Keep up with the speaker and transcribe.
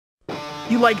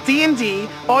You like D&D,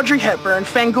 Audrey Hepburn,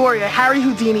 Fangoria, Harry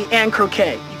Houdini, and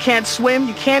croquet. You can't swim,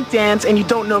 you can't dance, and you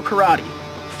don't know karate.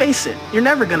 Face it, you're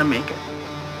never gonna make it.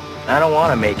 I don't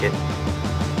want to make it.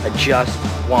 I just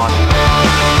want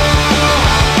it.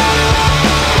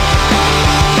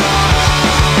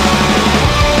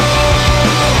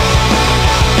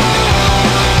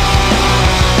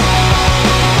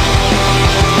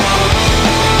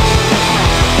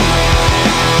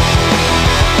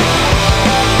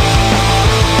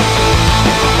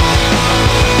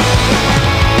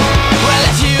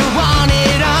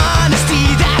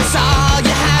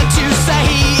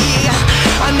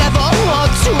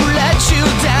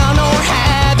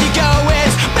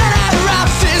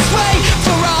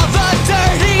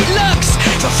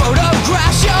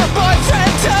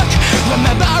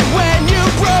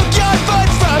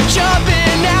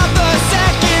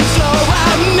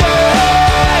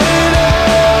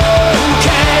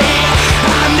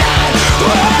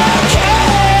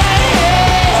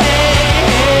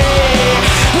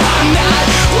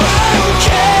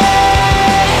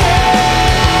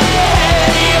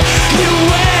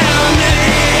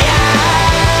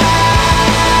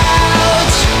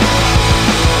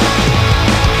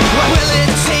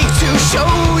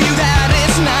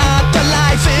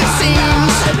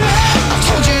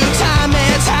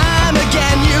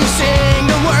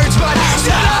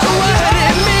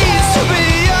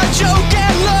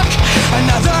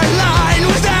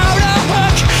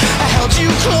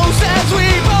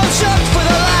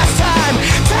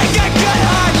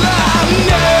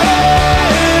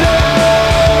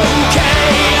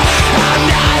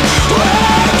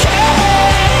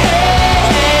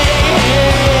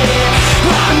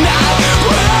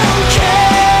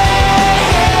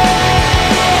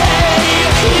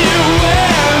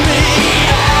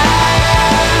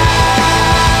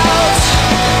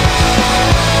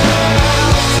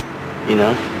 You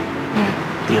know?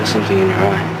 You have something in your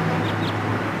eye.